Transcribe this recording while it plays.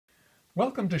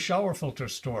Welcome to Shower Filter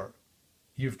Store.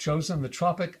 You've chosen the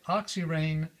Tropic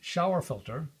OxyRain shower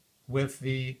filter with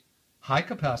the high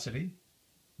capacity,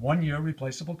 1-year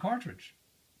replaceable cartridge.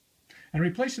 And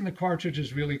replacing the cartridge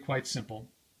is really quite simple,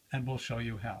 and we'll show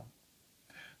you how.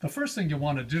 The first thing you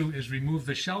want to do is remove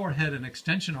the shower head and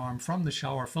extension arm from the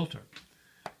shower filter.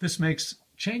 This makes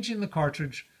changing the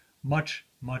cartridge much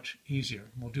easier.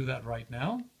 We'll do that right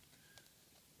now.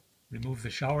 Remove the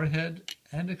shower head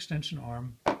and extension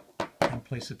arm and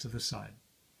place it to the side.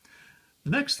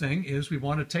 The next thing is we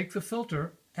want to take the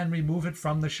filter and remove it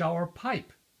from the shower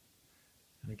pipe.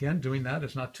 And again, doing that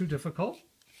is not too difficult.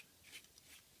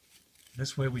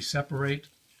 This way we separate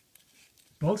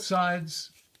both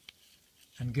sides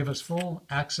and give us full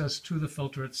access to the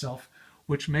filter itself,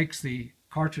 which makes the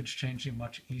cartridge changing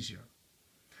much easier.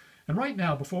 And right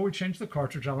now, before we change the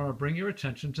cartridge, I want to bring your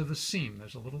attention to the seam.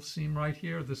 There's a little seam right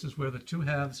here. This is where the two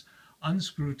halves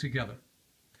unscrew together.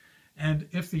 And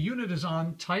if the unit is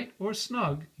on tight or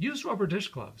snug, use rubber dish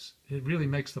gloves. It really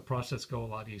makes the process go a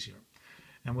lot easier.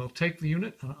 And we'll take the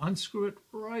unit and unscrew it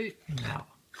right now.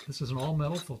 This is an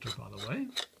all-metal filter, by the way.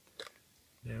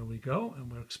 There we go, and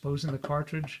we're exposing the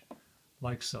cartridge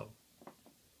like so.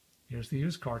 Here's the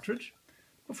used cartridge.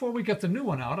 Before we get the new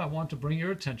one out, I want to bring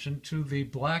your attention to the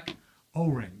black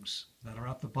O-rings that are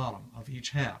at the bottom of each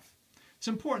half. It's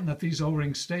important that these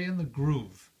O-rings stay in the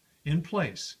groove, in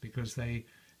place, because they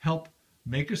help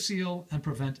make a seal and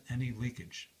prevent any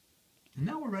leakage. And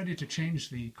now we're ready to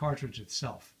change the cartridge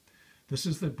itself. This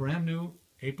is the brand new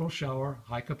April Shower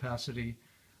high capacity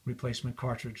replacement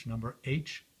cartridge number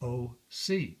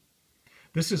HOC.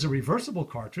 This is a reversible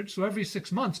cartridge, so every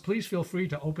 6 months please feel free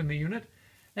to open the unit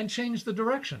and change the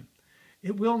direction.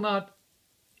 It will not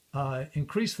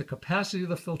increase the capacity of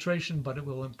the filtration, but it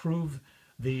will improve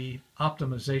the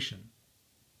optimization.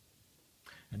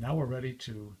 And now we're ready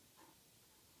to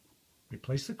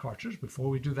replace the cartridge. Before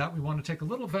we do that, we want to take a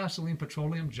little Vaseline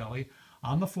petroleum jelly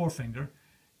on the forefinger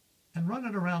and run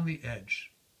it around the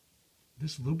edge.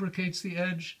 This lubricates the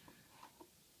edge,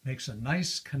 makes a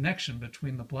nice connection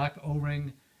between the black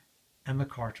O-ring and the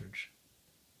cartridge.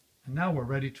 And now we're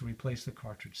ready to replace the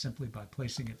cartridge simply by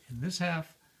placing it in this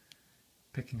half,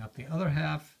 picking up the other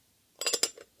half,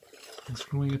 and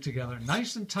screwing it together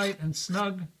nice and tight and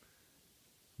snug.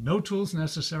 No tools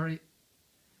necessary.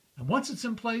 And once it's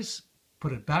in place,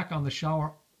 put it back on the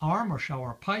shower arm or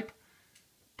shower pipe,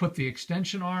 put the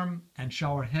extension arm and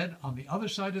shower head on the other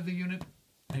side of the unit,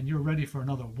 and you're ready for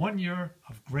another 1 year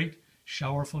of great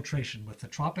shower filtration with the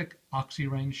Tropic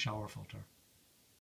OxyRain shower filter.